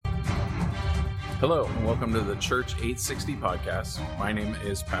Hello, and welcome to the Church 860 podcast. My name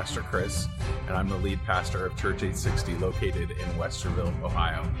is Pastor Khris, and I'm the lead pastor of Church 860 located in Westerville,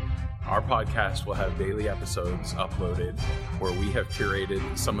 Ohio. Our podcast will have daily episodes uploaded where we have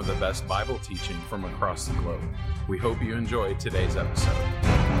curated some of the best Bible teaching from across the globe. We hope you enjoy today's episode.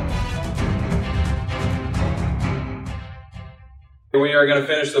 We are going to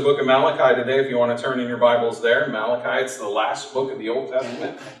finish the Book of Malachi today. If you want to turn in your Bibles there, Malachi, it's the last book of the Old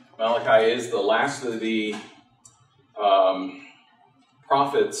Testament. Malachi is the last of the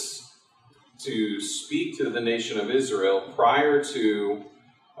prophets to speak to the nation of Israel prior to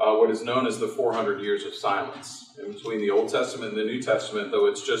what is known as the 400 years of silence. In between the Old Testament and the New Testament, though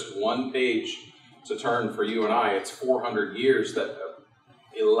it's just one page to turn for you and I, it's 400 years that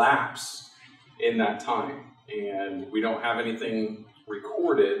elapse in that time. And we don't have anything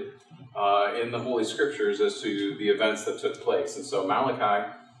recorded in the Holy Scriptures as to the events that took place. And so Malachi,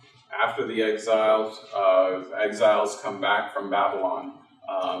 after the exiles come back from Babylon,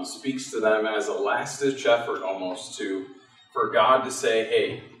 speaks to them as a last-ditch effort almost for God to say,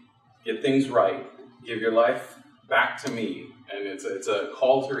 hey, get things right, give your life back to me. And it's a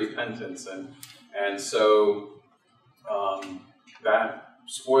call to repentance. And so that,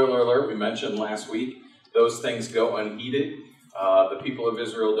 spoiler alert, we mentioned last week, those things go unheeded. The people of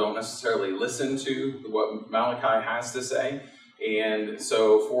Israel don't necessarily listen to what Malachi has to say. And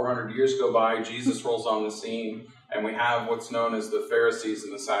so 400 years go by, Jesus rolls on the scene, and we have what's known as the Pharisees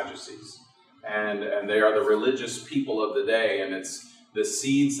and the Sadducees. And they are the religious people of the day, and it's the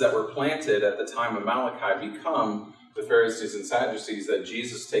seeds that were planted at the time of Malachi become the Pharisees and Sadducees that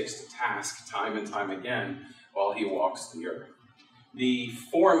Jesus takes to task time and time again while he walks the earth. The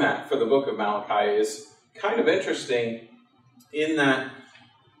format for the book of Malachi is kind of interesting in that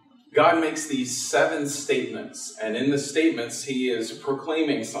God makes these 7 statements, and in the statements he is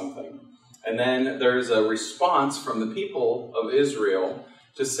proclaiming something. And then there's a response from the people of Israel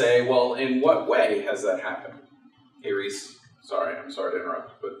to say, well, in what way has that happened? Hey, Reese, I'm sorry to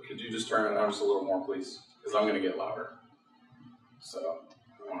interrupt, but could you just turn it down just a little more, please? Because I'm going to get louder. So I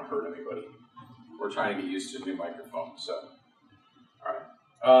don't want to hurt anybody. We're trying to get used to a new microphone, so. All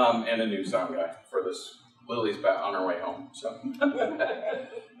right. And a new sound guy for this. Lily's back on her way home, so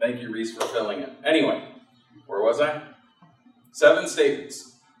thank you, Reese, for filling in. Anyway, where was I? 7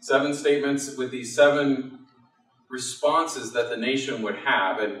 statements. 7 statements with these 7 responses that the nation would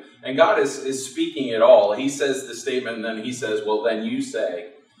have, and God is speaking it all. He says the statement, and then he says, well, then you say.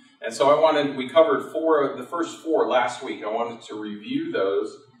 And so we covered the first 4 last week. I wanted to review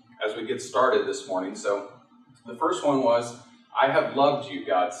those as we get started this morning. So the first one was, I have loved you,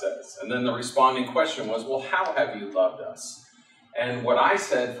 God says. And then the responding question was, well, how have you loved us? And what I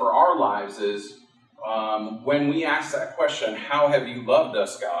said for our lives is, when we ask that question, how have you loved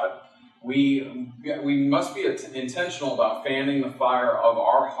us, God? We must be intentional about fanning the fire of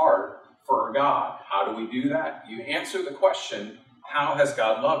our heart for God. How do we do that? You answer the question, how has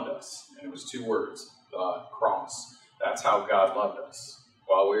God loved us? And it was 2 words, the cross. That's how God loved us.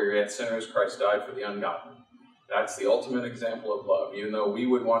 While we were yet sinners, Christ died for the ungodly. That's the ultimate example of love. Even though we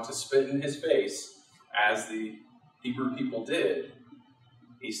would want to spit in his face, as the Hebrew people did,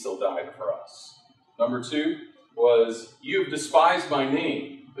 he still died for us. Number 2 was, you've despised my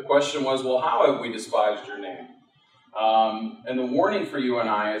name. The question was, well, how have we despised your name? And the warning for you and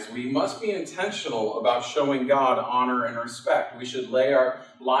I is we must be intentional about showing God honor and respect. We should lay our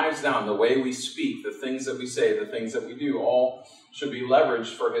lives down, the way we speak, the things that we say, the things that we do, all should be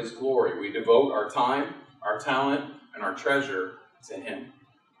leveraged for his glory. We devote our time, our talent, and our treasure to him.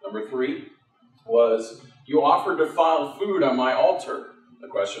 Number 3 was, you offered defiled food on my altar. The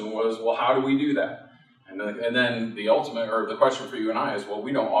question was, well, how do we do that? And then the question for you and I is, well,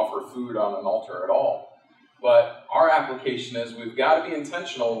 we don't offer food on an altar at all. But our application is we've got to be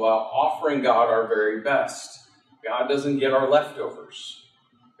intentional about offering God our very best. God doesn't get our leftovers.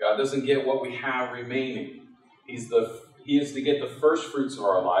 God doesn't get what we have remaining. He is to get the first fruits of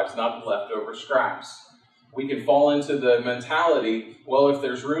our lives, not the leftover scraps. We can fall into the mentality, well, if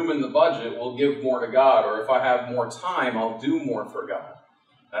there's room in the budget, we'll give more to God, or if I have more time, I'll do more for God.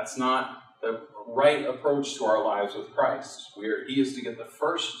 That's not the right approach to our lives with Christ. He is to get the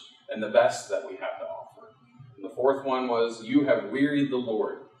first and the best that we have to offer. And the 4th one was, you have wearied the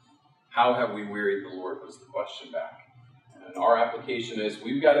Lord. How have we wearied the Lord was the question back. And our application is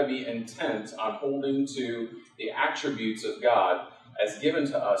we've got to be intent on holding to the attributes of God as given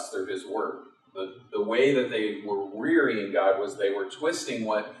to us through his word. The way that they were wearying God was they were twisting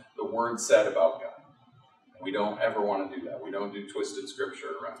what the word said about God. We don't ever want to do that. We don't do twisted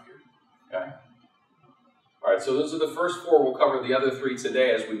scripture around here. Okay? All right, so those are the first 4. We'll cover the other 3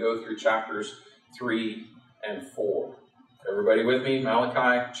 today as we go through chapters 3, and 4. Everybody with me?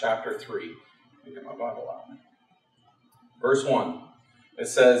 Malachi chapter 3. Let me get my Bible out. Verse 1. It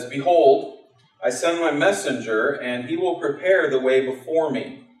says, "Behold, I send my messenger, and he will prepare the way before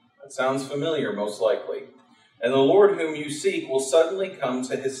me." That sounds familiar, most likely. "And the Lord whom you seek will suddenly come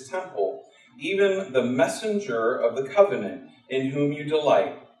to his temple, even the messenger of the covenant, in whom you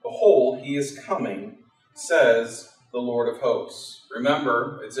delight. Behold, he is coming, says the Lord of hosts."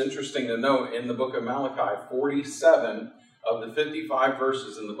 Remember, it's interesting to note, in the book of Malachi, 47 of the 55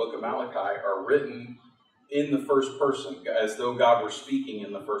 verses in the book of Malachi are written in the first person, as though God were speaking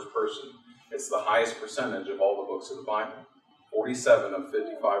in the first person. It's the highest percentage of all the books of the Bible. 47 of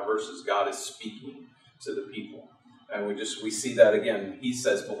 55 verses, God is speaking to the people. And we see that again. He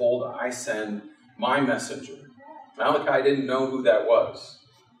says, "Behold, I send my messenger." Malachi didn't know who that was.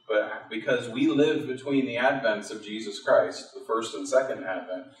 But because we live between the advents of Jesus Christ, the first and second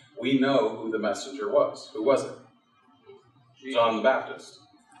advent, we know who the messenger was. Who was it? John the Baptist.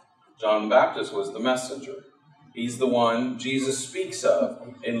 John the Baptist was the messenger. He's the one Jesus speaks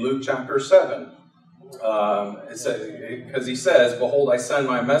of in Luke chapter 7. Because he says, "Behold, I send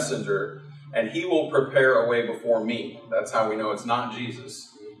my messenger, and he will prepare a way before me." That's how we know it's not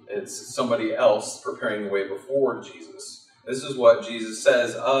Jesus. It's somebody else preparing the way before Jesus. This is what Jesus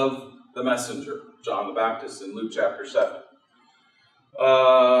says of the messenger, John the Baptist, in Luke chapter 7.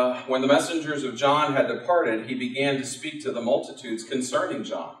 When the messengers of John had departed, he began to speak to the multitudes concerning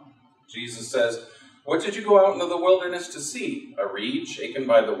John. Jesus says, "What did you go out into the wilderness to see? A reed shaken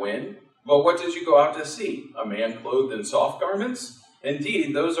by the wind? But what did you go out to see? A man clothed in soft garments?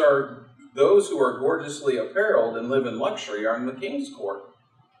 Indeed, those who are gorgeously apparelled and live in luxury are in the king's court.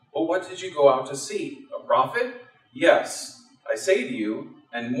 But what did you go out to see? A prophet? Yes, I say to you,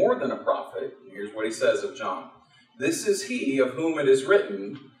 and more than a prophet." And here's what he says of John. "This is he of whom it is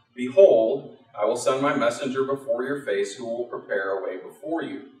written, Behold, I will send my messenger before your face, who will prepare a way before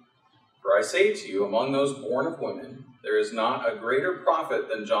you. For I say to you, among those born of women, there is not a greater prophet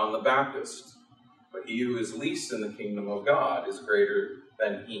than John the Baptist. But he who is least in the kingdom of God is greater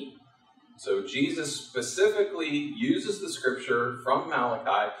than he." So Jesus specifically uses the scripture from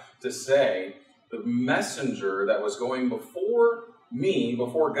Malachi to say, the messenger that was going before me,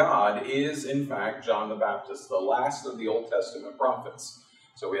 before God, is in fact John the Baptist, the last of the Old Testament prophets.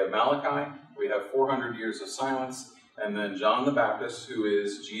 So we have Malachi, we have 400 years of silence, and then John the Baptist, who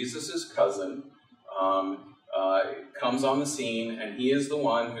is Jesus' cousin, comes on the scene, and he is the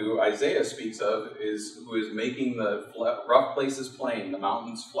one who Isaiah speaks of, who is making the rough places plain, the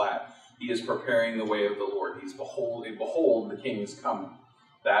mountains flat. He is preparing the way of the Lord. He's behold, the king is coming.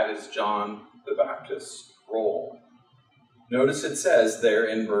 That is John the Baptist's role. Notice it says there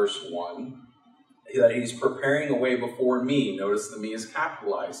in verse 1 that he's preparing a way before me. Notice the me is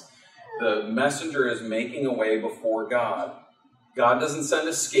capitalized. The messenger is making a way before God. God doesn't send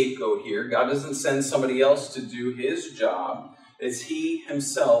a scapegoat here. God doesn't send somebody else to do his job. It's he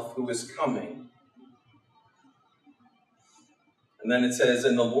himself who is coming. And then it says,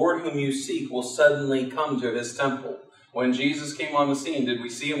 "And the Lord whom you seek will suddenly come to his temple." When Jesus came on the scene, did we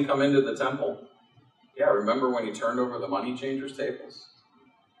see him come into the temple? Yeah, remember when he turned over the money changers' tables?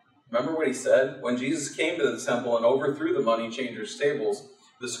 Remember what he said? When Jesus came to the temple and overthrew the money changers' tables,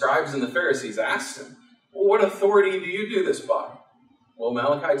 the scribes and the Pharisees asked him, "Well, what authority do you do this by?" Well,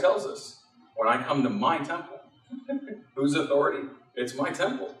 Malachi tells us, when I come to my temple. Whose authority? It's my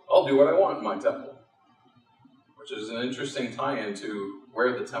temple. I'll do what I want in my temple. Which is an interesting tie-in to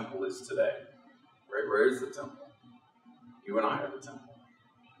where the temple is today. Right? Where is the temple? You and I are the temple.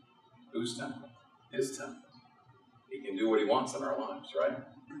 Whose temple? His temple. He can do what he wants in our lives, right?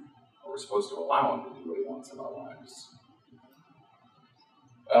 We're supposed to allow him to do what he wants in our lives.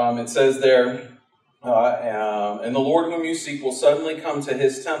 It says there, "And the Lord whom you seek will suddenly come to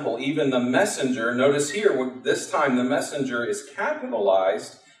his temple, even the messenger." Notice here, this time the messenger is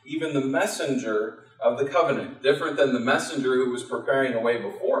capitalized, even the messenger of the covenant. Different than the messenger who was preparing a way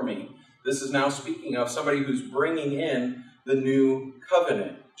before me. This is now speaking of somebody who's bringing in the new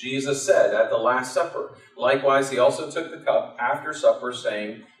covenant. Jesus said at the Last Supper. Likewise, he also took the cup after supper,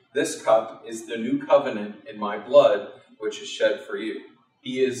 saying, "This cup is the new covenant in my blood, which is shed for you."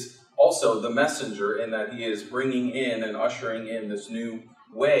 He is also the messenger in that he is bringing in and ushering in this new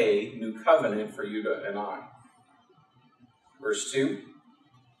way, new covenant for you and I. Verse 2.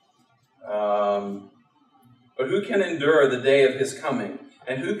 "But who can endure the day of his coming?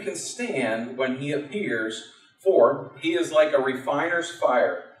 And who can stand when he appears? For he is like a refiner's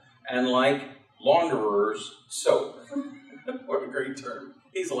fire and like launderer's soap." What a great term.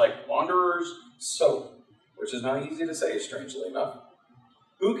 He's like launderer's soap, which is not easy to say, strangely enough.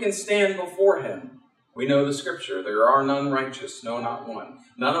 Who can stand before him? We know the scripture. There are none righteous, no, not one.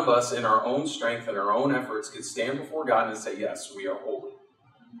 None of us in our own strength and our own efforts could stand before God and say, yes, we are holy.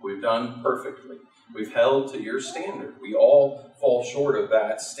 We've done perfectly. We've held to your standard. We all fall short of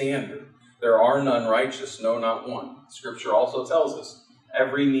that standard. There are none righteous, no, not one. Scripture also tells us,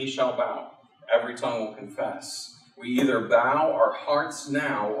 every knee shall bow, every tongue will confess. We either bow our hearts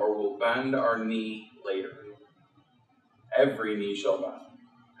now or will bend our knee later. Every knee shall bow.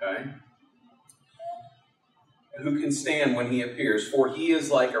 Okay? Who can stand when he appears? For he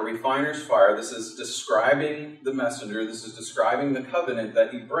is like a refiner's fire. This is describing the messenger. This is describing the covenant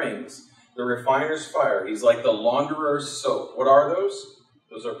that he brings. The refiner's fire. He's like the launderer's soap. What are those?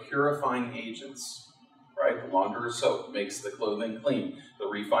 Those are purifying agents. Right? The launderer's soap makes the clothing clean. The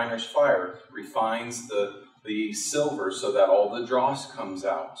refiner's fire refines the silver so that all the dross comes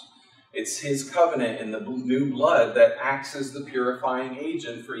out. It's his covenant in the new blood that acts as the purifying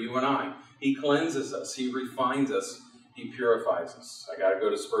agent for you and I. He cleanses us. He refines us. He purifies us. I got to go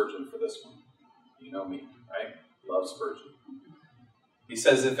to Spurgeon for this one. You know me, right? Love Spurgeon. He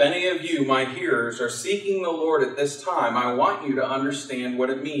says, if any of you, my hearers, are seeking the Lord at this time, I want you to understand what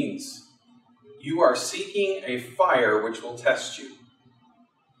it means. You are seeking a fire which will test you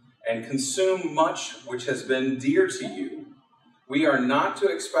and consume much which has been dear to you. We are not to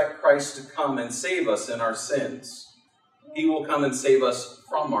expect Christ to come and save us in our sins. He will come and save us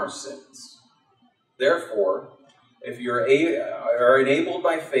from our sins. Therefore, if you are enabled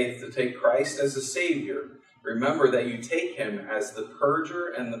by faith to take Christ as a Savior, remember that you take him as the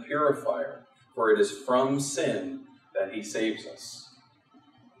purger and the purifier, for it is from sin that he saves us.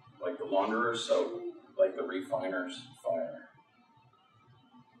 Like the launderer's soap, like the refiner's fire.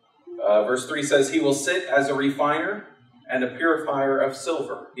 Verse 3 says, he will sit as a refiner and a purifier of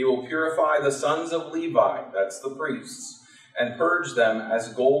silver. He will purify the sons of Levi, that's the priests, and purge them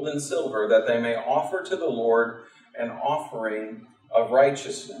as gold and silver, that they may offer to the Lord an offering of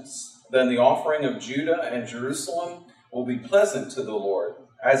righteousness. Then the offering of Judah and Jerusalem will be pleasant to the Lord,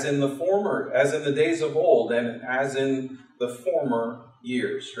 as in the days of old, and as in the former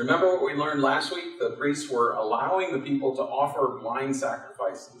years. Remember what we learned last week? The priests were allowing the people to offer blind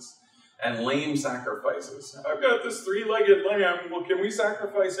sacrifices and lame sacrifices. I've got this three-legged lamb. Well, can we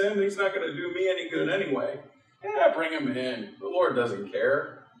sacrifice him? He's not going to do me any good anyway. Yeah, bring him in. The Lord doesn't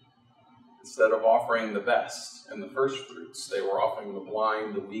care. Instead of offering the best and the first fruits, they were offering the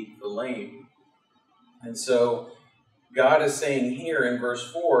blind, the weak, the lame. And so God is saying here in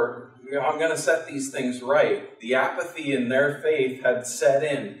verse 4, I'm going to set these things right. The apathy in their faith had set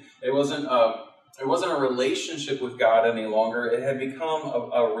in. It wasn't a relationship with God any longer. It had become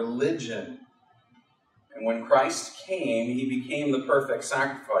a religion. And when Christ came, he became the perfect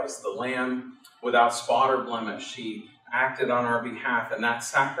sacrifice, the lamb without spot or blemish. He acted on our behalf, and that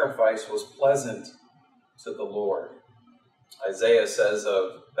sacrifice was pleasant to the Lord. Isaiah says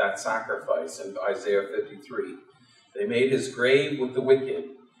of that sacrifice in Isaiah 53, they made his grave with the wicked,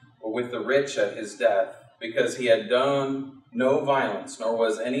 or with the rich at his death, because he had done no violence, nor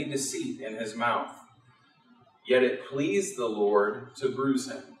was any deceit in his mouth. Yet it pleased the Lord to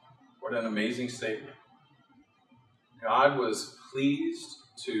bruise him. What an amazing statement. God was pleased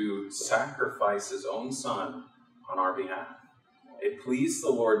to sacrifice his own son on our behalf. It pleased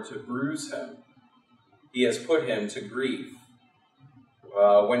the Lord to bruise him. He has put him to grief.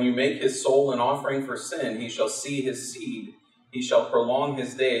 When you make his soul an offering for sin, he shall see his seed. He shall prolong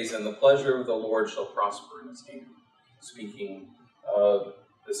his days, and the pleasure of the Lord shall prosper in his hand. Speaking of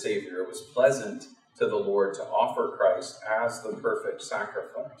the Savior, it was pleasant to the Lord to offer Christ as the perfect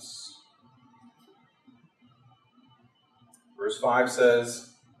sacrifice. Verse 5 says,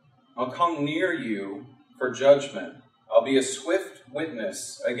 I'll come near you for judgment. I'll be a swift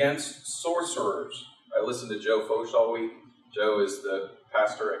witness against sorcerers. I listened to Joe Foch all week. Joe is the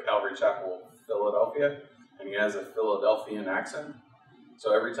pastor at Calvary Chapel, Philadelphia, and he has a Philadelphian accent.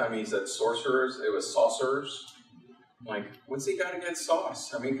 So every time he said sorcerers, it was saucers. I'm like, what's he got against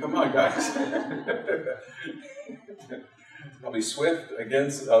sauce? I mean, come on, guys. I'll be a swift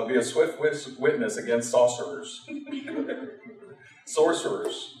witness against sorcerers.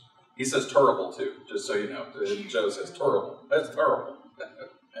 Sorcerers. He says terrible too, just so you know. Joe says terrible. That's terrible.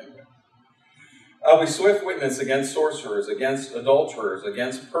 Anyway. I'll be swift witness against sorcerers, against adulterers,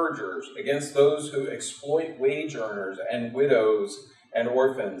 against perjurers, against those who exploit wage earners and widows and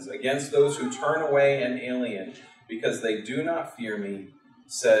orphans, against those who turn away an alien, because they do not fear me,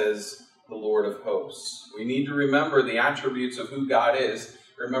 says the Lord of hosts. We need to remember the attributes of who God is.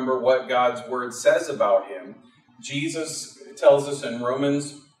 Remember what God's word says about him. Jesus tells us in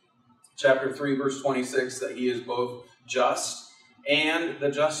Romans chapter 3, verse 26, that he is both just and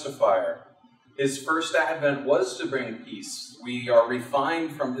the justifier. His first advent was to bring peace. We are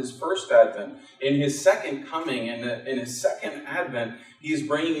refined from his first advent. In his second coming, in his second advent, he is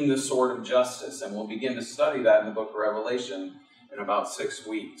bringing the sword of justice. And we'll begin to study that in the book of Revelation in about 6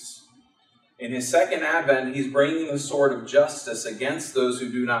 weeks. In his second advent, he's bringing the sword of justice against those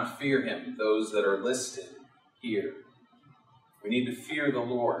who do not fear him, those that are listed here. We need to fear the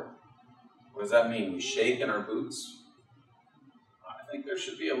Lord. What does that mean? We shake in our boots? I think there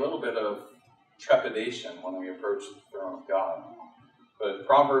should be a little bit of trepidation when we approach the throne of God. But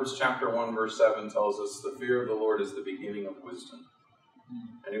Proverbs chapter 1 verse 7 tells us the fear of the Lord is the beginning of wisdom.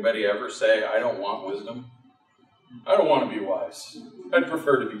 Anybody ever say, I don't want wisdom? I don't want to be wise. I'd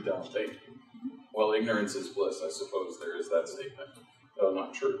prefer to be dumb. Thank you. Well, ignorance is bliss, I suppose there is that statement, though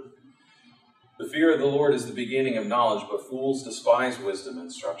not true. The fear of the Lord is the beginning of knowledge, but fools despise wisdom and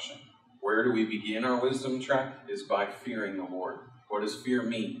instruction. Where do we begin our wisdom trek? Is by fearing the Lord. What does fear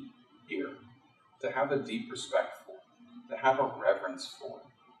mean here? To have a deep respect for, to have a reverence for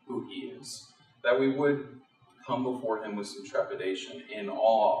who he is. That we would come before him with some trepidation, in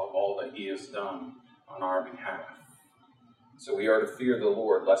awe of all that he has done on our behalf. So we are to fear the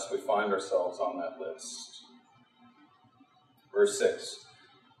Lord, lest we find ourselves on that list. Verse 6.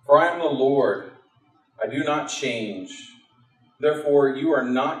 For I am the Lord, I do not change. Therefore you are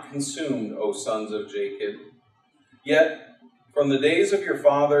not consumed, O sons of Jacob. Yet from the days of your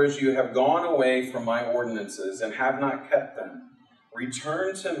fathers you have gone away from my ordinances and have not kept them.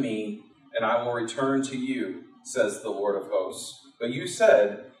 Return to me, and I will return to you, says the Lord of hosts. But you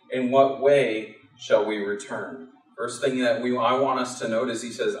said, in what way shall we return? First thing that I want us to note is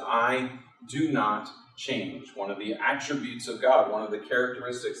he says, I do not change. One of the attributes of God, one of the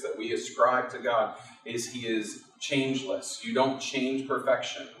characteristics that we ascribe to God is he is changeless. You don't change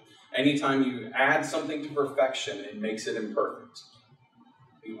perfection. Anytime you add something to perfection, it makes it imperfect.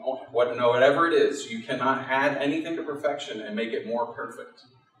 Whatever it is, you cannot add anything to perfection and make it more perfect.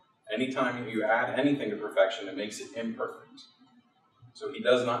 Anytime you add anything to perfection, it makes it imperfect. So he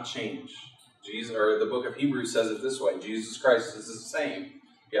does not change. The book of Hebrews says it this way: Jesus Christ is the same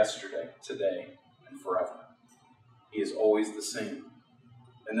yesterday, today, and forever. He is always the same.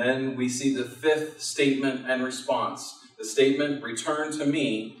 And then we see the fifth statement and response. The statement, return to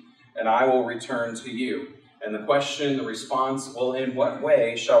me, and I will return to you. And the question, the response, well, in what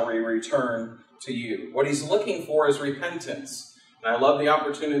way shall we return to you? What he's looking for is repentance. And I love the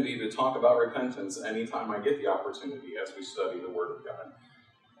opportunity to talk about repentance anytime I get the opportunity as we study the Word of God.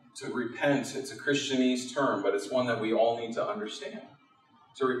 To repent, it's a Christianese term, but it's one that we all need to understand.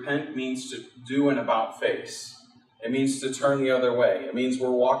 To repent means to do an about face. It means to turn the other way. It means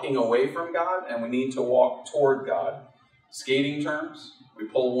we're walking away from God and we need to walk toward God. Skating terms, we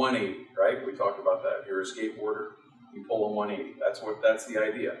pull a 180, right? We talked about that. If you're a skateboarder, you pull a 180. That's the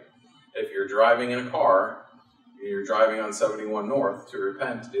idea. If you're driving in a car, you're driving on 71 North, to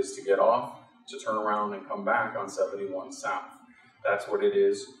repent is to get off, to turn around and come back on 71 South. That's what it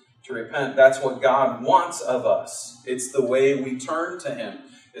is to repent. That's what God wants of us. It's the way we turn to him.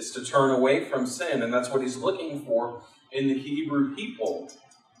 It's to turn away from sin, and that's what he's looking for in the Hebrew people.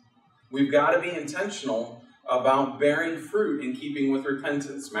 We've got to be intentional about bearing fruit in keeping with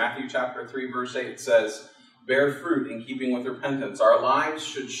repentance. Matthew chapter 3 verse 8 says, bear fruit in keeping with repentance. Our lives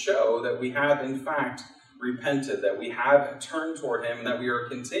should show that we have in fact repented, that we have turned toward him, and that we are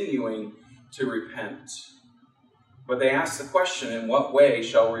continuing to repent. But they ask the question, in what way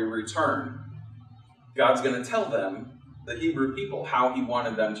shall we return? God's going to tell them, the Hebrew people, how he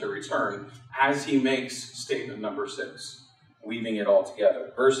wanted them to return as he makes statement number 6, weaving it all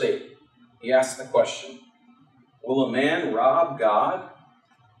together. Verse 8, he asks the question, will a man rob God?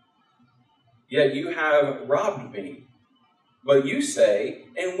 Yet you have robbed me. But you say,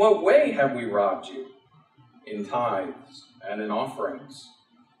 in what way have we robbed you? In tithes and in offerings.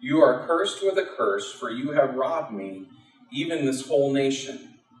 You are cursed with a curse, for you have robbed me, even this whole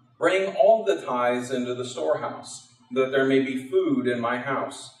nation. Bring all the tithes into the storehouse, that there may be food in my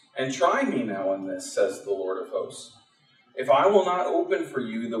house. And try me now in this, says the Lord of hosts. If I will not open for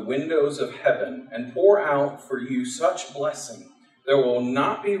you the windows of heaven and pour out for you such blessing, there will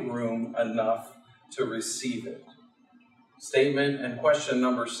not be room enough to receive it. Statement and question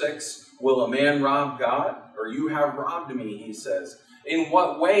number 6, will a man rob God? Or you have robbed me, he says. In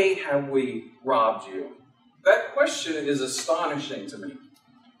what way have we robbed you? That question is astonishing to me.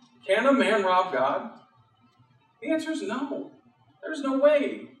 Can a man rob God? The answer is no. There's no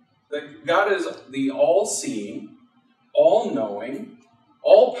way. That God is the all-seeing, all-knowing,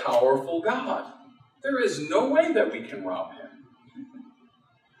 all-powerful God. There is no way that we can rob him.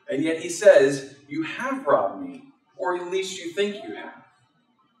 And yet he says, you have robbed me. or at least you think you have.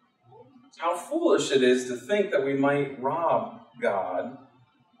 How foolish it is to think that we might rob God.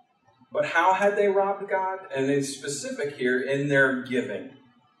 But how had they robbed God? And it's specific here in their giving,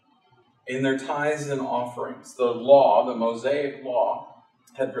 in their tithes and offerings. The law, the Mosaic law,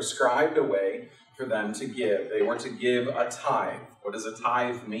 had prescribed a way for them to give. They were to give a tithe. What does a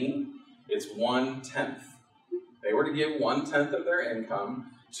tithe mean? It's 1/10. They were to give 1/10 of their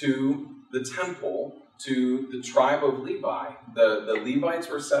income to the temple, to the tribe of Levi. The Levites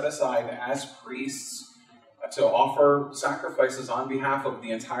were set aside as priests to offer sacrifices on behalf of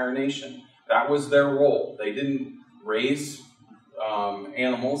the entire nation. That was their role. They didn't raise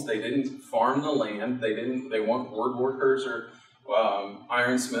animals. They didn't farm the land. They weren't word workers or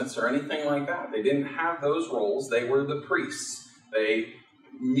ironsmiths or anything like that. They didn't have those roles. They were the priests. They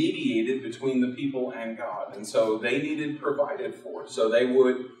mediated between the people and God. And so they needed provided for. So they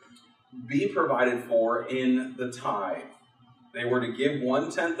would be provided for in the tithe. They were to give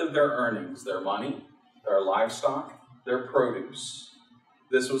 1/10 of their earnings, their money, their livestock, their produce.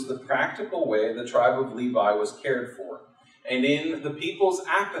 This was the practical way the tribe of Levi was cared for. And in the people's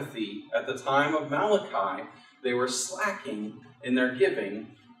apathy at the time of Malachi, they were slacking in their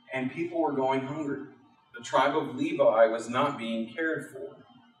giving, and people were going hungry. The tribe of Levi was not being cared for.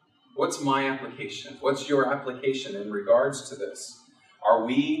 What's my application? What's your application in regards to this? Are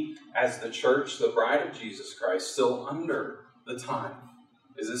we, as the church, the bride of Jesus Christ, still under the tithe?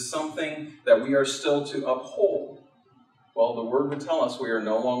 Is this something that we are still to uphold? Well, the word would tell us we are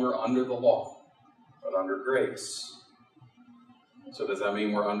no longer under the law, but under grace. So does that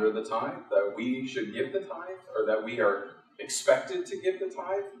mean we're under the tithe? That we should give the tithe? Or that we are expected to give the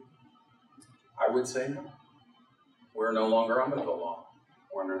tithe? I would say no. We're no longer under the law.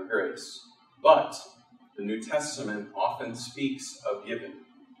 We're under grace. But the New Testament often speaks of giving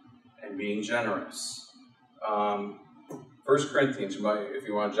and being generous. 1 Corinthians, if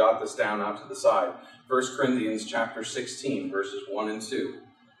you want to jot this down out to the side, 1 Corinthians chapter 16, verses 1 and 2.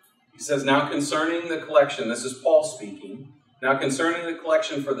 He says, now concerning the collection, this is Paul speaking, now concerning the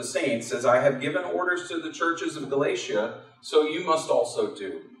collection for the saints, says, I have given orders to the churches of Galatia, so you must also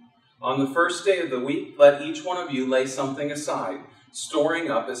do. On the first day of the week, let each one of you lay something aside,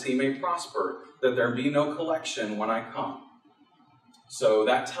 storing up as he may prosper, that there be no collection when I come. So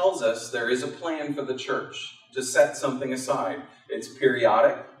that tells us there is a plan for the church to set something aside. It's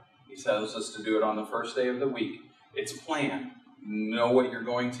periodic. He tells us to do it on the first day of the week. It's planned. Know what you're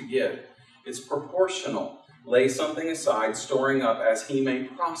going to give. It's proportional. Lay something aside, storing up as he may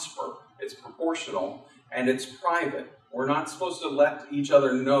prosper. It's proportional, and it's private. We're not supposed to let each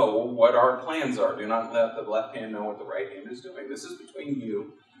other know what our plans are. Do not let the left hand know what the right hand is doing. This is between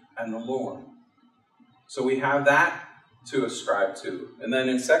you and the Lord. So we have that to ascribe to. And then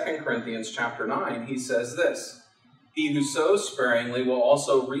in 2 Corinthians chapter 9, he says this, he who sows sparingly will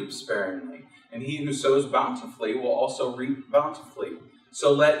also reap sparingly, and he who sows bountifully will also reap bountifully.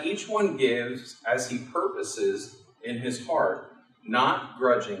 So let each one give as he purposes in his heart, not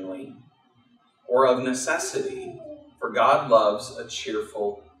grudgingly or of necessity, for God loves a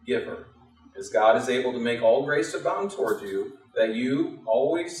cheerful giver. As God is able to make all grace abound toward you, that you,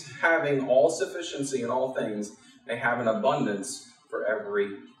 always having all sufficiency in all things, may have an abundance for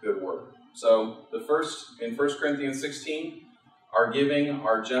every good work. So in 1 Corinthians 16, our giving,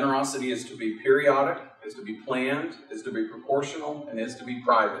 our generosity is to be periodic, is to be planned, is to be proportional, and is to be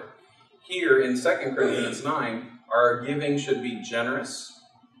private. Here in 2 Corinthians 9, our giving should be generous.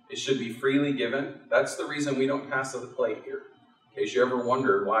 It should be freely given. That's the reason we don't pass the plate here. In case you ever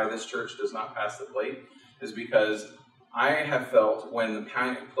wondered why this church does not pass the plate, is because I have felt when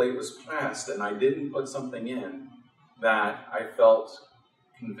the plate was passed and I didn't put something in, that I felt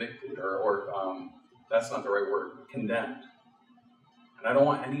convicted, or that's not the right word, condemned. And I don't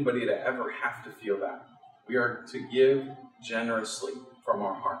want anybody to ever have to feel that. We are to give generously from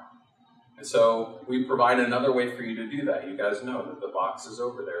our heart. And so we provide another way for you to do that. You guys know that the box is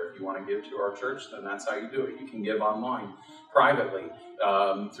over there. If you want to give to our church, then that's how you do it. You can give online, privately,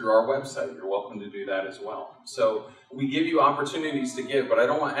 through our website. You're welcome to do that as well. So we give you opportunities to give, but I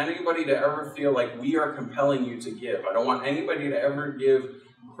don't want anybody to ever feel like we are compelling you to give. I don't want anybody to ever give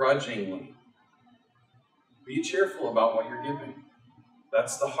grudgingly. Be cheerful about what you're giving.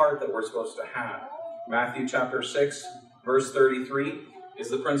 That's the heart that we're supposed to have. Matthew chapter 6, verse 33 is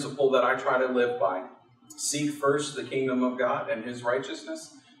the principle that I try to live by. Seek first the kingdom of God and his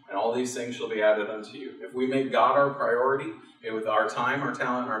righteousness, and all these things shall be added unto you. If we make God our priority, with our time, our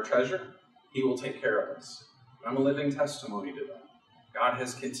talent, our treasure, he will take care of us. I'm a living testimony to that. God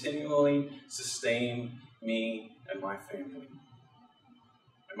has continually sustained me and my family.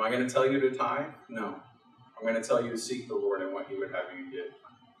 Am I going to tell you to tithe? No. I'm going to tell you to seek the Lord and what He would have you give.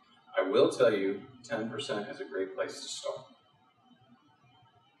 I will tell you 10% is a great place to start.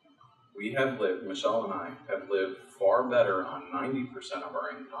 We have lived, Michelle and I have lived far better on 90% of our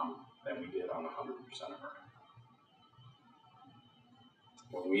income than we did on 100% of our income.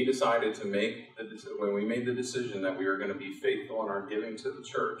 When we decided to when we made the decision that we were going to be faithful in our giving to the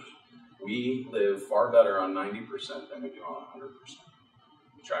church, we live far better on 90% than we do on 100%.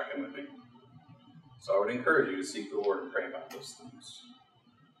 You tracking with me? So I would encourage you to seek the Lord and pray about those things.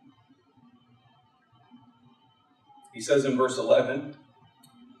 He says in verse 11,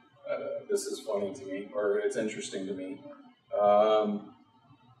 this is funny to me, or it's interesting to me. If I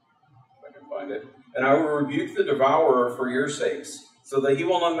can find it. And I will rebuke the devourer for your sakes, so that he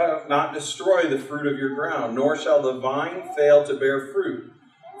will not destroy the fruit of your ground, nor shall the vine fail to bear fruit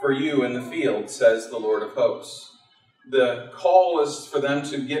for you in the field, says the Lord of hosts. The call was for them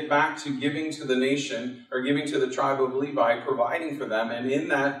to get back to giving to the nation, or giving to the tribe of Levi, providing for them, and in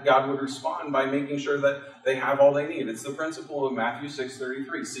that, God would respond by making sure that they have all they need. It's the principle of Matthew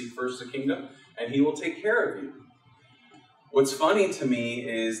 6:33, seek first the kingdom, and He will take care of you. What's funny to me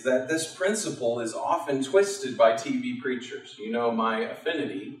is that this principle is often twisted by TV preachers. You know my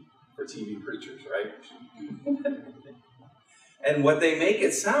affinity for TV preachers, right? And what they make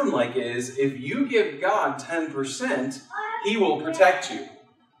it sound like is, if you give God 10%, He will protect you.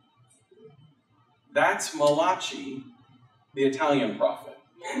 That's Malachi, the Italian prophet.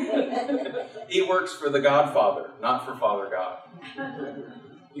 He works for the Godfather, not for Father God.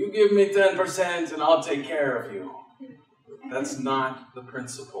 You give me 10% and I'll take care of you. That's not the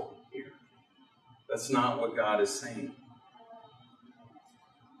principle here. That's not what God is saying.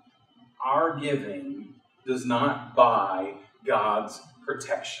 Our giving does not buy God's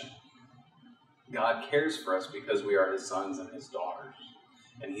protection. God cares for us because we are His sons and His daughters.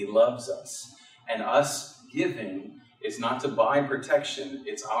 And He loves us. And us giving is not to buy protection.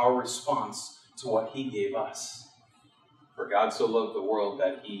 It's our response to what He gave us. For God so loved the world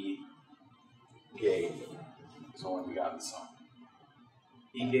that He gave His only begotten Son.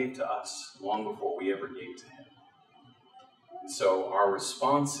 He gave to us long before we ever gave to Him. And so our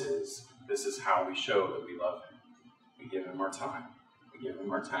response is, this is how we show that we love Him. We give Him our time. We give Him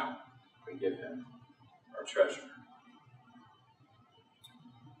our talent. We give Him our treasure.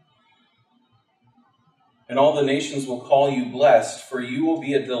 And all the nations will call you blessed, for you will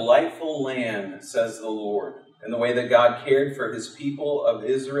be a delightful land, says the Lord. And the way that God cared for His people of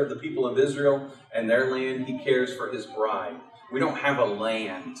Israel, the people of Israel and their land, He cares for His bride. We don't have a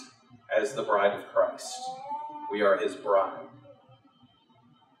land as the bride of Christ. We are His bride.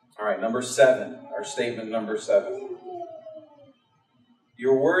 All right, number 7, our statement number 7.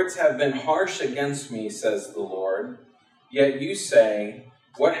 Your words have been harsh against me, says the Lord. Yet you say,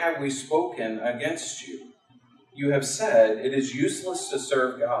 what have we spoken against you? You have said, it is useless to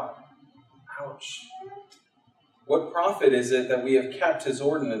serve God. Ouch. What profit is it that we have kept His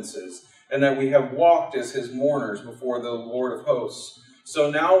ordinances, and that we have walked as His mourners before the Lord of hosts? So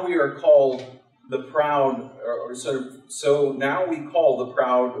now we are called the proud, so now we call the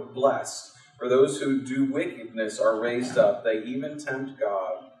proud blessed. For those who do wickedness are raised up. They even tempt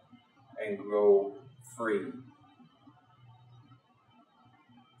God and grow free.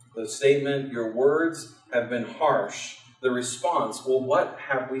 The statement, your words have been harsh. The response, well, what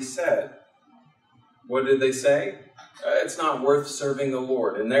have we said? What did they say? It's not worth serving the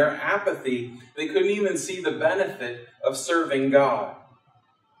Lord. In their apathy, they couldn't even see the benefit of serving God.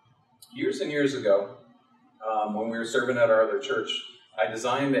 Years and years ago, when we were serving at our other church, I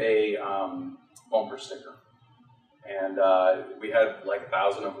designed a bumper sticker. And we had like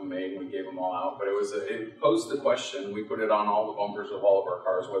 1,000 of them made, and we gave them all out. But it posed the question. We put it on all the bumpers of all of our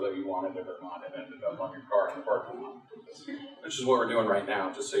cars, whether you wanted it or not. It ended up on your car in the parking lot, which is what we're doing right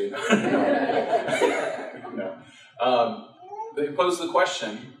now, just so you know. They posed the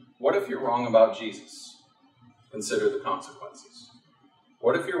question, what if you're wrong about Jesus? Consider the consequences.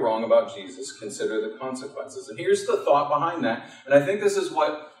 What if you're wrong about Jesus? Consider the consequences. And here's the thought behind that. And I think this is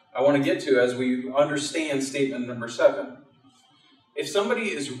what I want to get to as we understand statement number 7. If somebody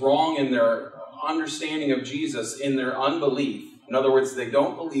is wrong in their understanding of Jesus, in their unbelief, in other words, they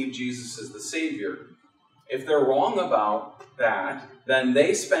don't believe Jesus is the Savior, if they're wrong about that, then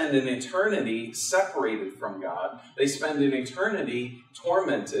they spend an eternity separated from God. They spend an eternity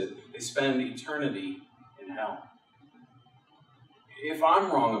tormented. They spend eternity in hell. If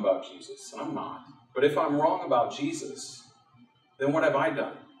I'm wrong about Jesus, and I'm not, but if I'm wrong about Jesus, then what have I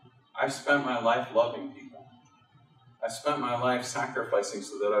done? I've spent my life loving people. I've spent my life sacrificing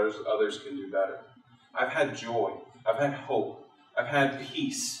so that others can do better. I've had joy. I've had hope. I've had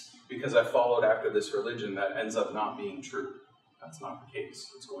peace because I followed after this religion that ends up not being true. That's not the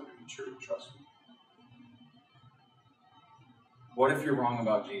case. It's going to be true, trust me. What if you're wrong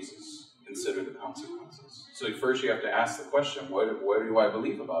about Jesus? Consider the consequences. So first you have to ask the question, what do I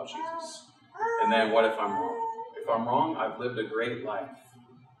believe about Jesus? And then what if I'm wrong? If I'm wrong, I've lived a great life.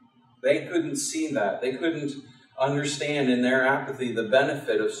 They couldn't see that. They couldn't understand in their apathy the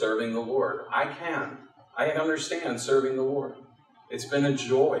benefit of serving the Lord. I can. I understand serving the Lord. It's been a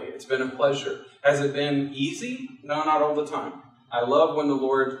joy. It's been a pleasure. Has it been easy? No, not all the time. I love when the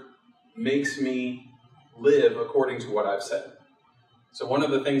Lord makes me live according to what I've said. So one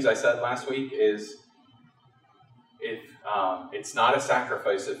of the things I said last week is, if it's not a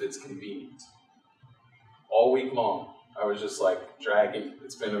sacrifice if it's convenient. All week long, I was just like dragging.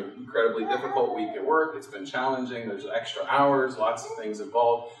 It's been an incredibly difficult week at work. It's been challenging. There's extra hours, lots of things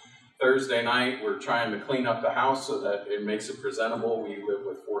involved. Thursday night, we're trying to clean up the house so that it makes it presentable. We live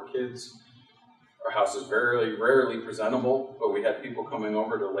with 4 kids. Our house is very rarely presentable, but we had people coming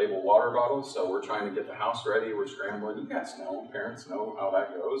over to label water bottles, so we're trying to get the house ready. We're scrambling. You guys know, parents know how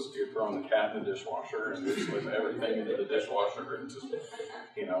that goes. You're throwing the cat in the dishwasher and just with everything into the dishwasher and just,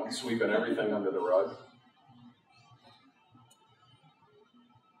 sweeping everything under the rug.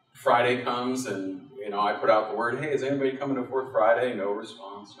 Friday comes and, I put out the word, hey, is anybody coming to Fourth Friday? No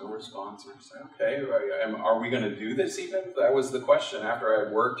response. We're saying, okay, are we going to do this even? That was the question after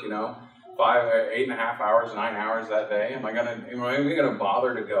I worked, 8.5 hours, 9 hours that day. Am I going to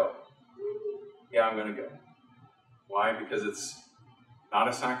bother to go? Yeah, I'm going to go. Why? Because it's not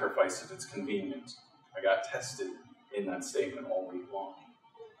a sacrifice if it's convenient. I got tested in that statement all week long.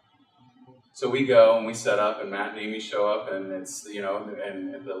 So we go and we set up, and Matt and Amy show up, and it's,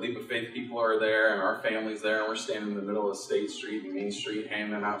 and the Leap of Faith people are there, and our family's there, and we're standing in the middle of State Street and Main Street,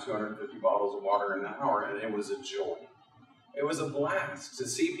 handing out 250 bottles of water in an hour, and it was a joy. It was a blast to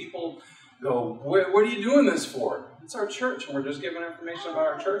see people go, what are you doing this for? It's our church, and we're just giving information about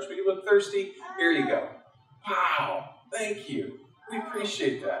our church, but you look thirsty, here you go. Wow, thank you. We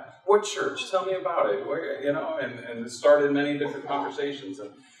appreciate that. What church? Tell me about it. And it started many different conversations, and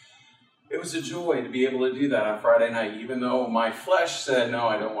it was a joy to be able to do that on Friday night, even though my flesh said, no,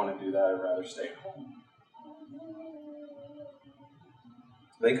 I don't want to do that. I'd rather stay at home.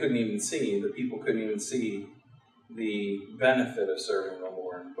 They couldn't even see, the people couldn't even see the benefit of serving the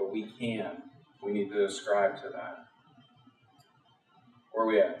Lord, but we can. We need to ascribe to that. Where are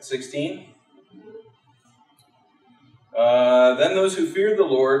we at? 16? Then those who feared the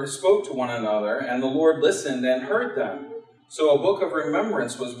Lord spoke to one another, and the Lord listened and heard them. So a book of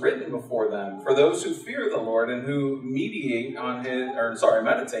remembrance was written before them for those who fear the Lord and who meditate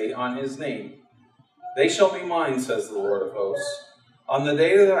on his name. They shall be mine, says the Lord of hosts. On the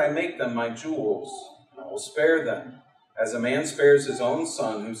day that I make them my jewels, I will spare them, as a man spares his own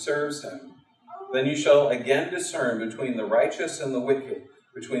son who serves him. Then you shall again discern between the righteous and the wicked,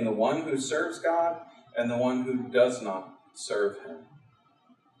 between the one who serves God and the one who does not serve him.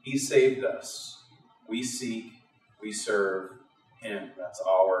 He saved us. We seek, we serve him. That's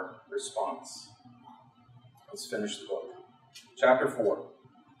our response. Let's finish the book. Chapter 4.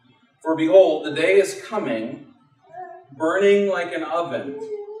 For behold, the day is coming, burning like an oven,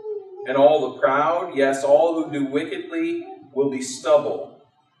 and all the proud, yes, all who do wickedly, will be stubble.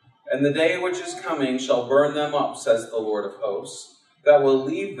 And the day which is coming shall burn them up, says the Lord of hosts, that will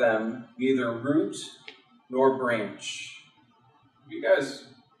leave them neither root nor branch. Have you guys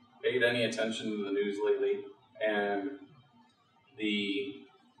paid any attention to the news lately? And the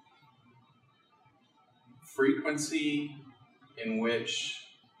frequency in which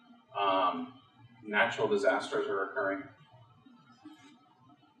natural disasters are occurring,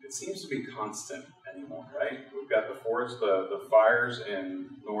 it seems to be constant anymore, right? We've got the fires in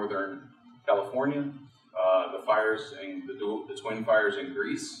Northern California, the fires in the twin fires in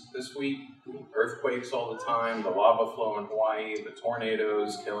Greece this week, earthquakes all the time, the lava flow in Hawaii, the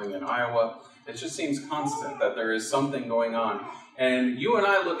tornadoes killing in Iowa. It just seems constant that there is something going on. And you and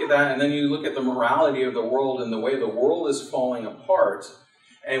I look at that, and then you look at the morality of the world and the way the world is falling apart,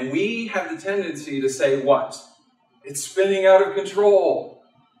 and we have the tendency to say, what? It's spinning out of control,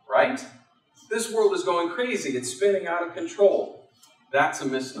 right? This world is going crazy. It's spinning out of control. That's a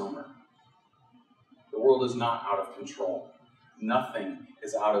misnomer. The world is not out of control. Nothing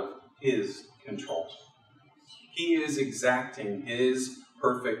is out of his control. He is exacting his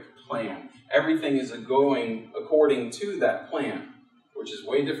perfect plan. Everything is going according to that plan, which is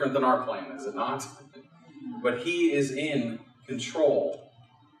way different than our plan, is it not? But he is in control.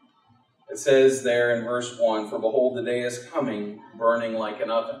 It says there in verse 1, for behold, the day is coming, burning like an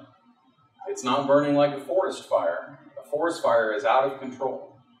oven. It's not burning like a forest fire. A forest fire is out of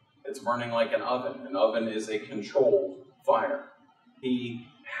control. It's burning like an oven. An oven is a controlled fire. He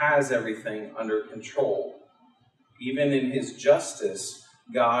has everything under control. Even in his justice,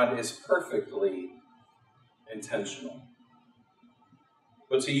 God is perfectly intentional.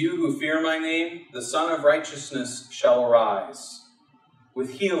 But to you who fear my name, the Son of Righteousness shall arise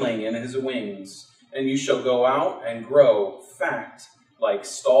with healing in his wings, and you shall go out and grow fat like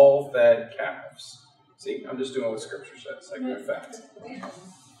stall-fed calves. See, I'm just doing what Scripture says. I grow fat.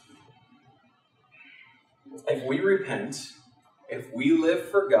 If we repent, if we live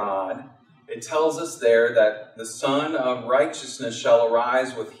for God, it tells us there that the Son of Righteousness shall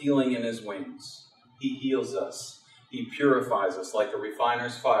arise with healing in his wings. He heals us. He purifies us like a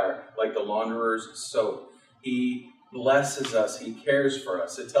refiner's fire, like the launderer's soap. He blesses us. He cares for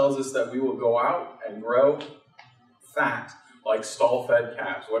us. It tells us that we will go out and grow fat like stall-fed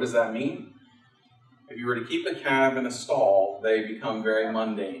calves. What does that mean? If you were to keep a calf in a stall, they become very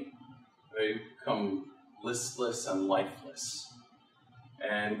mundane. They become listless and lifeless.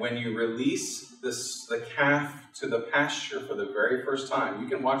 And when you release the calf to the pasture for the very first time, you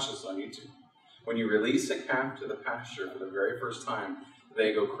can watch this on YouTube. When you release a calf to the pasture for the very first time,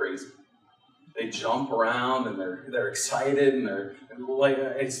 they go crazy. They jump around and they're excited and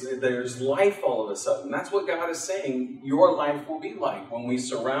there's life all of a sudden. That's what God is saying your life will be like when we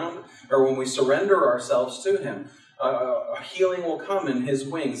surrender ourselves to him. Healing will come in his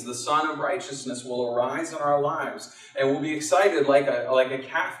wings. The Son of Righteousness will arise in our lives, and we'll be excited like a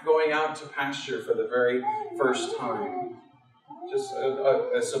calf going out to pasture for the very first time. Just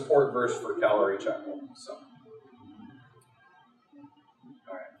a support verse for Calvary Chapel. So,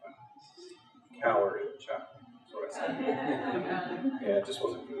 all right, fine. Calvary Chapel. That's what I said. Yeah, it just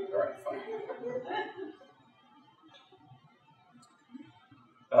wasn't good. All right, fine.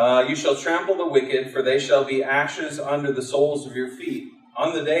 You shall trample the wicked, for they shall be ashes under the soles of your feet.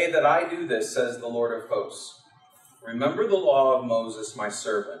 On the day that I do this, says the Lord of hosts, remember the law of Moses, my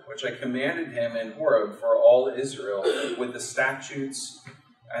servant, which I commanded him in Horeb for all Israel, with the statutes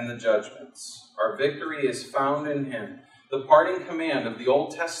and the judgments. Our victory is found in him. The parting command of the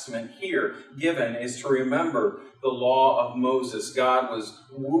Old Testament here given is to remember the law of Moses. God was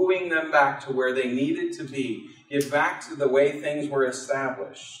wooing them back to where they needed to be. Get back to the way things were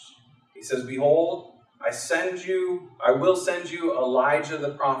established. He says, behold, I will send you Elijah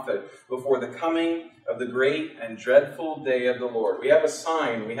the prophet before the coming of the great and dreadful day of the Lord. We have a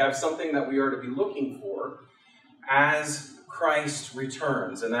sign. We have something that we are to be looking for as Christ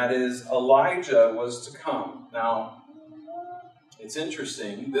returns, and that is Elijah was to come. Now, it's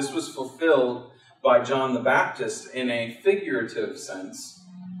interesting. This was fulfilled by John the Baptist in a figurative sense.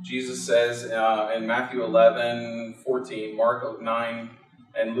 Jesus says in Matthew 11:14, Mark 9,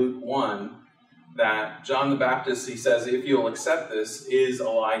 and Luke 1, that John the Baptist, he says, if you'll accept this, is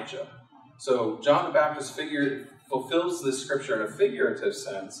Elijah. So John the Baptist fulfills this scripture in a figurative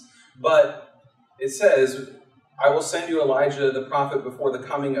sense, but it says, I will send you Elijah the prophet before the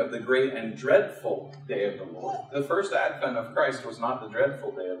coming of the great and dreadful day of the Lord. The first advent of Christ was not the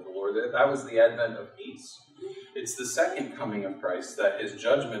dreadful day of the Lord. That was the advent of peace. It's the second coming of Christ that his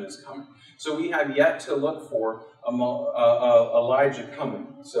judgment is coming. So we have yet to look for Elijah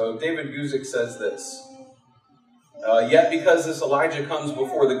coming. So David Guzik says this, yet because this Elijah comes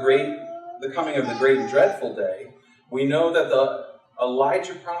before the coming of the great and dreadful day, we know that the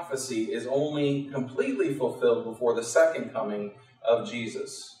Elijah prophecy is only completely fulfilled before the second coming of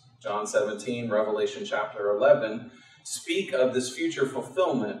Jesus. John 17, Revelation chapter 11 speak of this future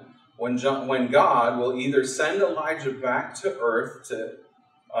fulfillment when God will either send Elijah back to earth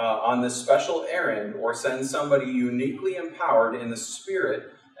on this special errand, or send somebody uniquely empowered in the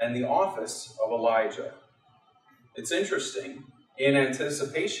spirit and the office of Elijah. It's interesting. In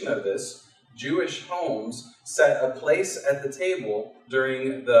anticipation of this, Jewish homes set a place at the table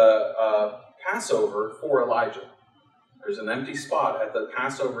during the Passover for Elijah. There's an empty spot at the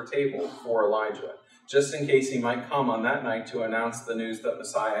Passover table for Elijah, just in case he might come on that night to announce the news that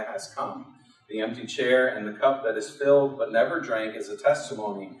Messiah has come. The empty chair and the cup that is filled but never drank is a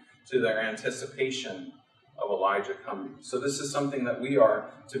testimony to their anticipation of Elijah coming. So this is something that we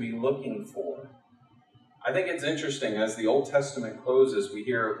are to be looking for. I think it's interesting, as the Old Testament closes, we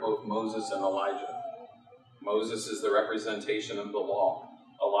hear of both Moses and Elijah. Moses is the representation of the law.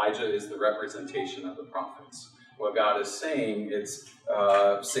 Elijah is the representation of the prophets. What God is saying, it's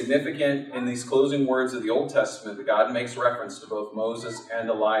significant in these closing words of the Old Testament that God makes reference to both Moses and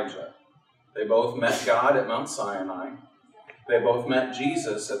Elijah. They both met God at Mount Sinai. They both met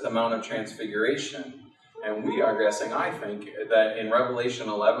Jesus at the Mount of Transfiguration. And we are guessing, I think, that in Revelation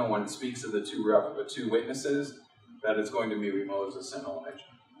 11, when it speaks of the two witnesses, that it's going to be Moses and Elijah.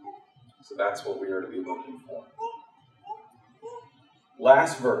 So that's what we are to be looking for.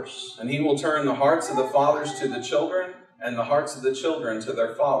 Last verse. And he will turn the hearts of the fathers to the children, and the hearts of the children to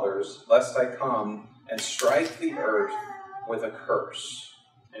their fathers, lest I come and strike the earth with a curse.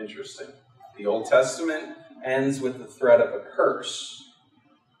 Interesting. The Old Testament ends with the threat of a curse.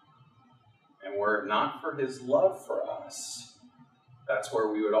 And were it not for his love for us, that's where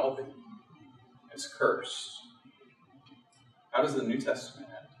we would all be. It's cursed. How does the New Testament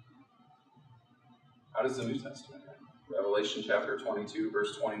end? How does the New Testament end? Revelation chapter 22,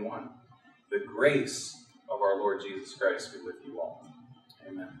 verse 21. The grace of our Lord Jesus Christ be with you all.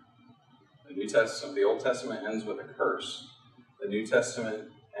 Amen. The Old Testament ends with a curse. The New Testament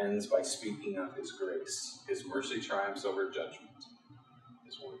ends by speaking of his grace. His mercy triumphs over judgment,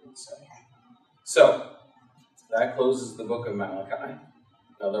 is what we would say. So, that closes the book of Malachi.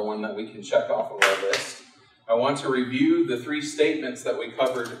 Another one that we can check off of our list. I want to review the 3 statements that we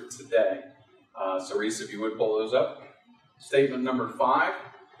covered today. So, Reese, if you would pull those up. Statement number 5,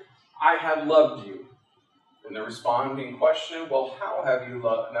 I have loved you. And the responding question, well, how have you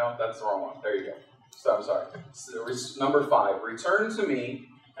loved? No, that's the wrong one. There you go. So, I'm sorry. So, number 5, return to me,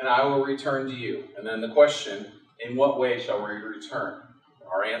 and I will return to you. And then the question, in what way shall we return?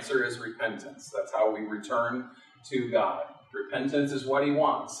 Our answer is repentance. That's how we return to God. Repentance is what he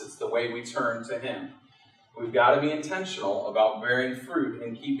wants. It's the way we turn to him. We've got to be intentional about bearing fruit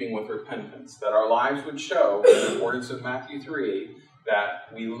in keeping with repentance, that our lives would show, in accordance with Matthew 3,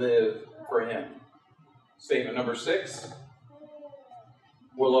 that we live for him. Statement number 6,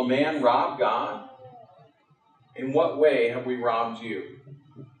 will a man rob God? In what way have we robbed you?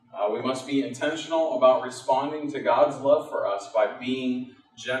 We must be intentional about responding to God's love for us by being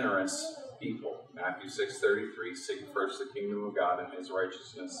generous people. Matthew 6:33, seek first the kingdom of God and his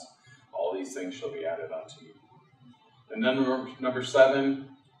righteousness. All these things shall be added unto you. And then number 7,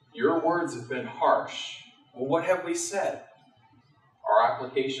 your words have been harsh. Well, what have we said? Our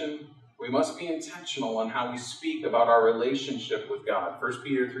application, we must be intentional in how we speak about our relationship with God. 1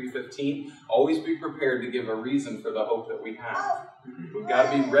 Peter 3:15, always be prepared to give a reason for the hope that we have. We've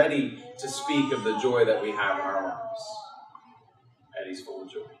got to be ready to speak of the joy that we have in our lives. Eddie's full of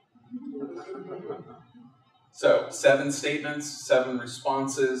joy. So, 7 statements, 7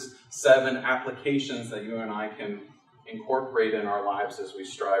 responses, 7 applications that you and I can incorporate in our lives as we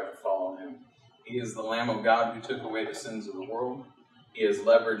strive to follow him. He is the Lamb of God who took away the sins of the world. He has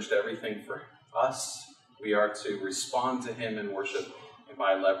leveraged everything for us. We are to respond to him in worship and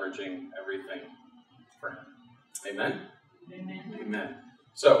by leveraging everything for him. Amen? Amen. Amen.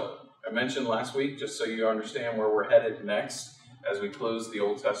 So, I mentioned last week, just so you understand where we're headed next as we close the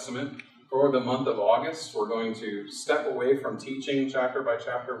Old Testament. For the month of August, we're going to step away from teaching chapter by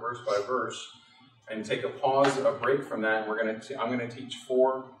chapter, verse by verse, and take a pause, a break from that. I'm going to teach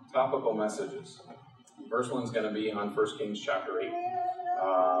 4 topical messages. The first one's going to be on 1 Kings chapter 8.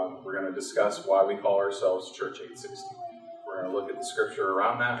 We're going to discuss why we call ourselves Church 860. We're going to look at the scripture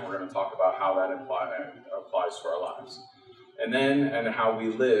around that, and we're going to talk about how that applies to our lives. And how we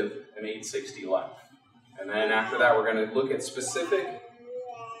live an 860 life. And then after that, we're going to look at specific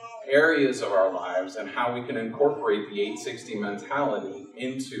areas of our lives and how we can incorporate the 860 mentality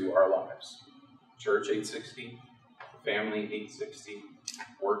into our lives. Church 860, family 860,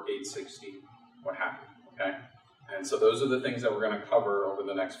 work 860, what have you, okay? And so those are the things that we're going to cover over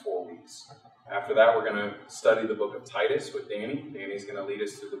the next 4 weeks. After that, we're going to study the book of Titus with Danny. Danny's going to lead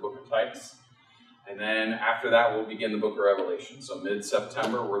us through the book of Titus. And then after that, we'll begin the book of Revelation. So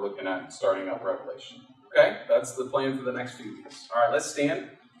mid-September, we're looking at starting up Revelation. Okay? That's the plan for the next few weeks. All right, let's stand.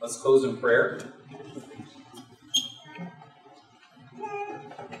 Let's close in prayer.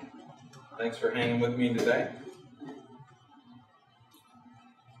 Thanks for hanging with me today.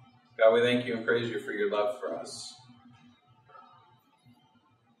 God, we thank you and praise you for your love for us.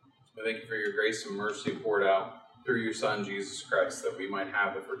 We thank you for your grace and mercy poured out through your Son, Jesus Christ, that we might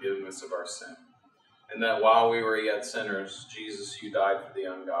have the forgiveness of our sin. And that while we were yet sinners, Jesus, you died for the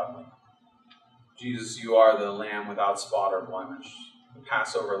ungodly. Jesus, you are the Lamb without spot or blemish, the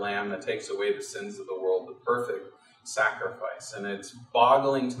Passover Lamb that takes away the sins of the world, the perfect sacrifice. And it's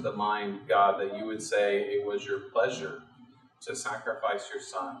boggling to the mind, God, that you would say it was your pleasure to sacrifice your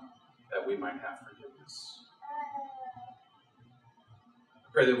Son that we might have forgiveness.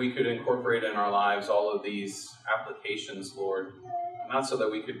 I pray that we could incorporate in our lives all of these applications, Lord, not so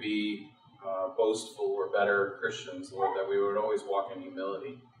that we could be boastful or better Christians, Lord, that we would always walk in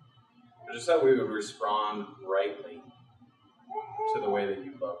humility, but just that we would respond rightly to the way that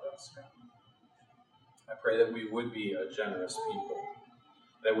you loved us, God. I pray that we would be a generous people,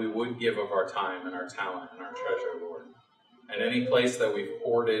 that we would give of our time and our talent and our treasure, Lord. And any place that we've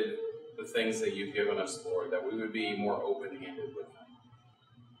hoarded the things that you've given us, Lord, that we would be more open-handed with them.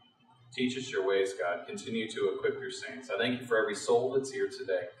 Teach us your ways, God. Continue to equip your saints. I thank you for every soul that's here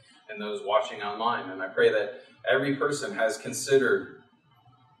today and those watching online. And I pray that every person has considered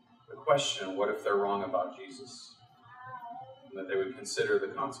the question, what if they're wrong about Jesus? And that they would consider the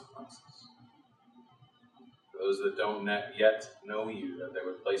consequences. For those that don't yet know you, that they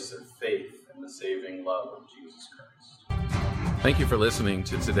would place their faith in the saving love of Jesus Christ. Thank you for listening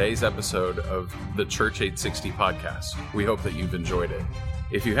to today's episode of the Church 860 podcast. We hope that you've enjoyed it.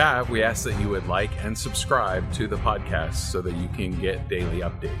 If you have, we ask that you would like and subscribe to the podcast so that you can get daily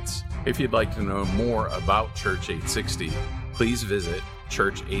updates. If you'd like to know more about Church 860, please visit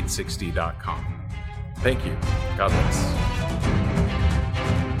church860.com. Thank you. God bless.